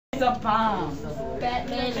It's a bomb.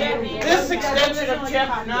 This extension of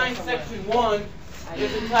Chapter 9, Section 1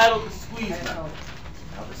 is entitled the squeeze method.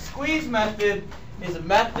 Now, the squeeze method is a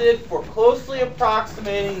method for closely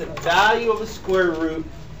approximating the value of a square root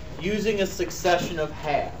using a succession of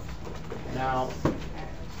halves. Now,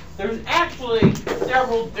 there's actually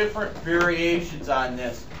several different variations on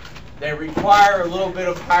this. They require a little bit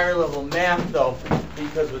of higher level math though,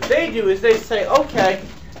 because what they do is they say, okay,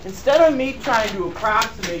 instead of me trying to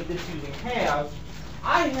approximate this using halves,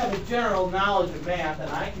 I have a general knowledge of math and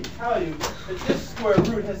I can tell you that this square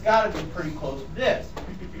root has got to be pretty close to this.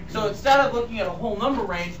 So instead of looking at a whole number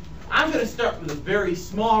range, I'm going to start with a very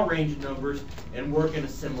small range of numbers and work in a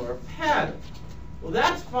similar pattern. Well,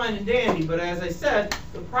 that's fine and dandy, but as I said,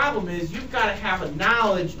 the problem is you've got to have a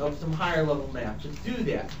knowledge of some higher level math to do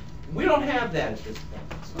that. We don't have that at this point.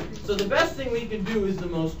 So the best thing we can do is the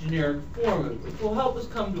most generic form of it, which will help us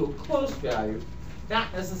come to a close value,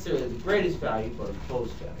 not necessarily the greatest value, but a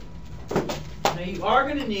close value. Now you are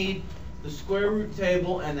going to need the square root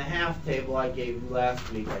table and the half table I gave you last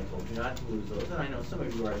week. I told you not to lose those, and I know some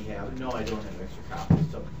of you already have, and no, I don't have extra copies,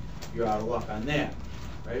 so you're out of luck on that,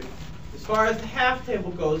 right? As far as the half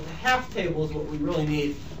table goes, the half table is what we really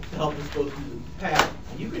need to help us go through the pattern.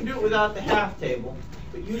 You can do it without the half table,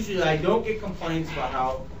 but usually I don't get complaints about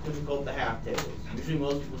how difficult the half table is. Usually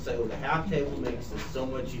most people say, well, the half table makes this so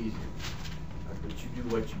much easier. But you do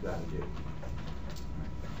what you got to do.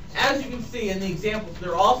 As you can see in the examples,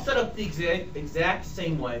 they're all set up the exact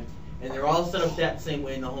same way, and they're all set up that same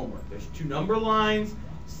way in the homework. There's 2 number lines,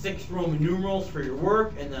 6 Roman numerals for your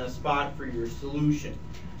work, and then a spot for your solution.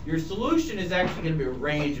 Your solution is actually going to be a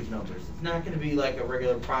range of numbers. It's not going to be like a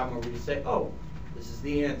regular problem where you say, oh, this is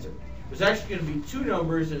the answer. There's actually going to be 2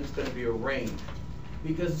 numbers, and it's going to be a range.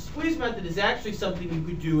 Because the squeeze method is actually something you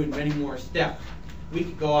could do in many more steps. We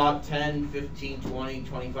could go out 10, 15, 20,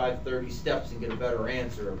 25, 30 steps and get a better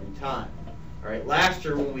answer every time. All right, last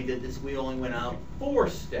year when we did this, we only went out 4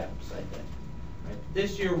 steps, I think. Right?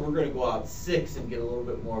 This year we're going to go out 6 and get a little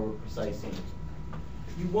bit more of a precise answer.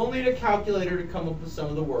 You will need a calculator to come up with some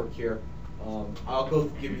of the work here. I'll go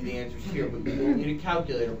give you the answers here, but you will need a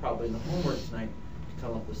calculator probably in the homework tonight to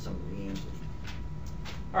come up with some of the answers.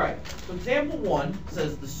 All right, so example 1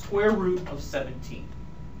 says the square root of 17.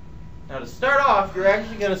 Now to start off, you're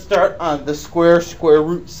actually going to start on the square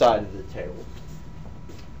root side of the table.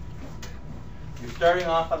 You're starting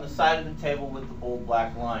off on the side of the table with the bold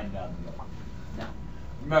black line down the middle. Now,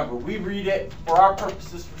 remember, we read it, for our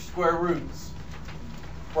purposes for square roots,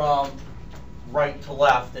 from right to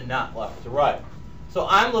left and not left to right. So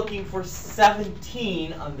I'm looking for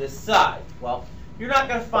 17 on this side. Well, you're not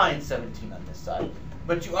going to find 17 on this side,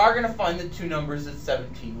 but you are going to find the 2 numbers that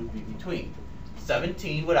 17 would be between.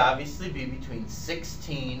 17 would obviously be between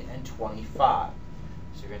 16 and 25.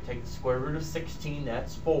 So you're going to take the square root of 16,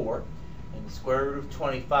 that's 4, and the square root of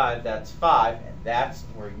 25, that's 5, and that's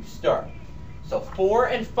where you start. So 4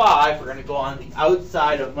 and 5 are going to go on the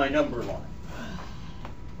outside of my number line.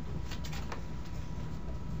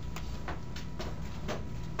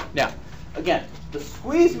 Now, again, the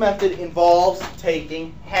squeeze method involves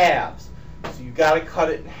taking halves. So you've got to cut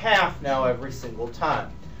it in half now every single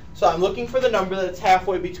time. So I'm looking for the number that's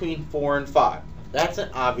halfway between 4 and 5. That's an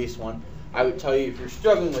obvious one. I would tell you if you're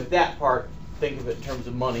struggling with that part, think of it in terms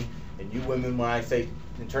of money. And you women, when I say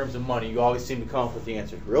in terms of money, you always seem to come up with the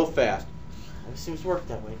answers real fast. It always seems to work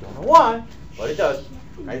that way. Don't know why, but it does.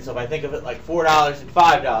 Right? So if I think of it like $4 and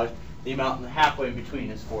 $5, the amount halfway in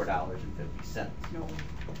between is $4.50. No.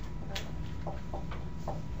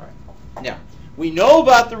 Now, we know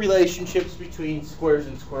about the relationships between squares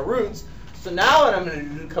and square roots, so now what I'm going to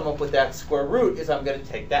do to come up with that square root is I'm going to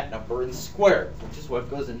take that number and square it, which is what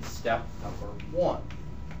goes in step number 1.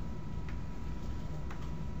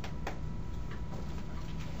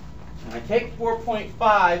 And I take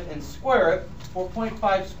 4.5 and square it.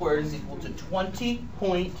 4.5 squared is equal to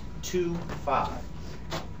 20.25.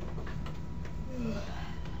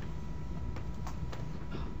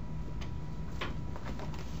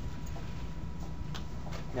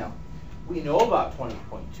 Now, we know about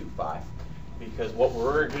 20.25 because what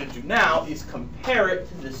we're going to do now is compare it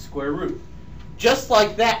to this square root. Just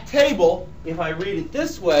like that table, if I read it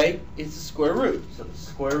this way, it's the square root. So the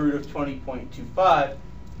square root of 20.25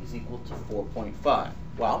 is equal to 4.5.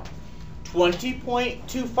 Well,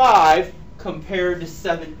 20.25 compared to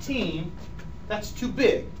 17, that's too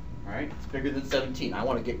big. All right, it's bigger than 17. I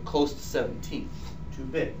want to get close to 17. Too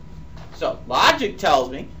big. So logic tells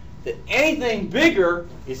me that anything bigger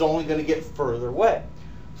is only going to get further away.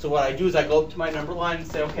 So what I do is I go up to my number line and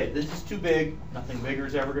say, okay, this is too big. Nothing bigger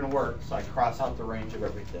is ever going to work. So I cross out the range of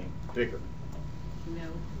everything bigger. No.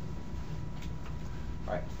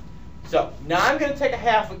 Right. So now I'm going to take a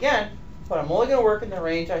half again, but I'm only going to work in the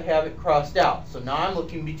range I have it crossed out. So now I'm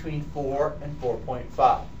looking between 4 and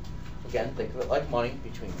 4.5. Again, think of it like money.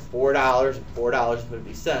 Between $4 and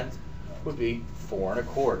 $4.50 would be 4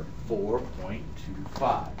 1/4,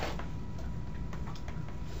 4.25.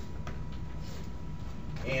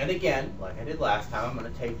 And again, like I did last time, I'm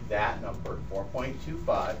going to take that number,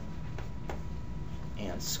 4.25,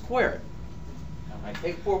 and square it. Now, when I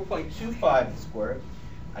take 4.25 and square it,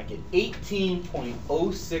 I get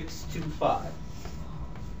 18.0625.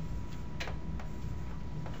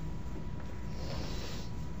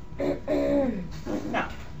 Now,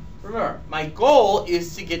 remember, my goal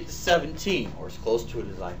is to get to 17, or as close to it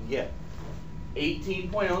as I can get.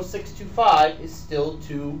 18.0625 is still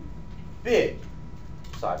too big.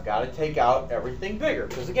 So I've got to take out everything bigger.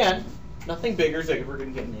 Because again, nothing bigger is ever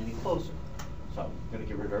going to get me any closer. So I'm going to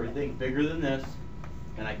get rid of everything bigger than this,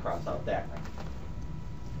 and I cross out that range.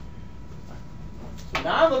 So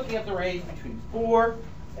now I'm looking at the range between 4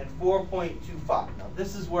 and 4.25. Now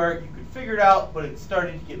this is where you could figure it out, but it's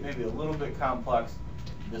starting to get maybe a little bit complex.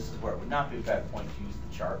 This is where it would not be a bad point to use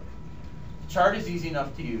the chart. The chart is easy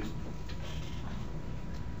enough to use.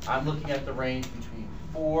 I'm looking at the range between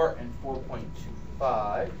 4 and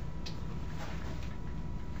 4.25.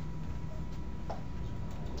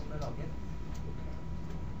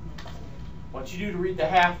 What you do to read the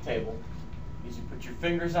half table is you put your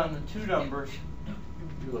fingers on the two numbers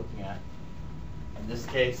you're looking at. In this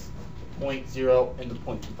case, the 0.0 and the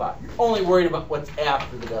 0.25. You're only worried about what's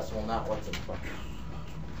after the decimal, not what's in front.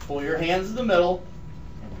 Pull your hands to the middle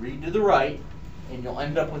and read to the right, and you'll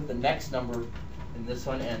end up with the next number, and this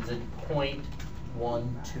one ends in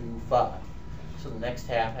 0.125. So the next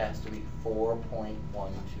half has to be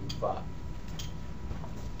 4.125.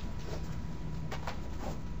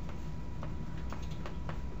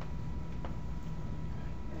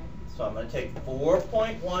 So I'm going to take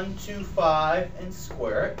 4.125 and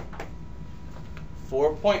square it.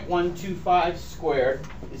 4.125 squared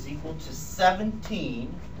is equal to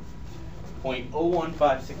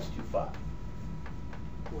 17.015625.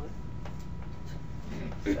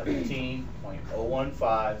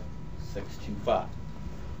 17.015625.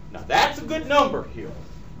 Now that's a good number here,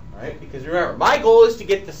 right? Because remember, my goal is to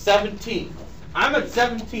get to 17. I'm at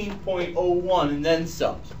 17.01 and then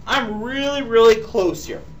some. So I'm really, really close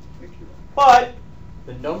here. But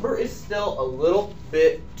the number is still a little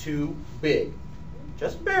bit too big.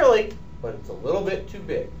 Just barely, but it's a little bit too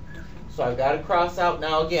big. So I've got to cross out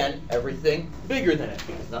now again everything bigger than it,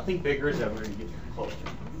 because nothing bigger is ever going to get closer.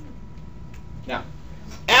 Now,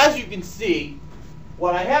 as you can see,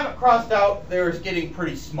 what I haven't crossed out there is getting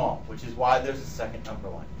pretty small, which is why there's a second number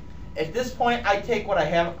line. At this point, I take what I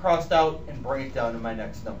haven't crossed out and bring it down to my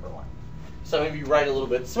next number line. Some of you write a little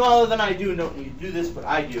bit smaller than I do and don't need to do this, but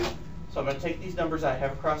I do. So I'm going to take these numbers I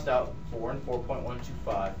have crossed out, 4 and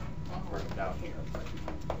 4.125, and bring them down here.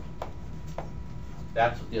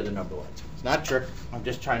 That's what the other number lines are. It's not a trick. I'm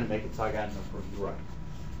just trying to make it so I got enough room to write.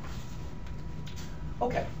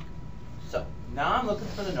 Okay. So now I'm looking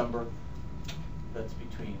for the number that's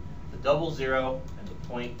between the 00 and the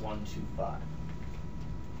 0.125.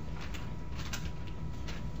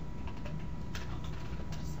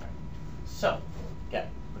 So, again,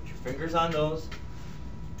 put your fingers on those.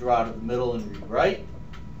 Draw out of the middle and read right.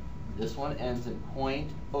 This one ends in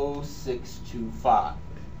 0.0625.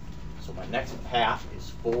 So my next half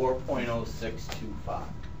is 4.0625. I'm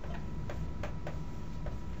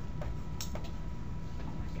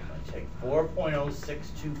going to take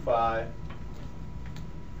 4.0625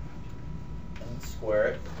 and square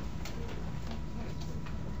it.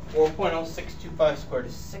 4.0625 squared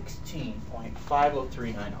is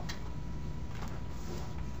 16.5039.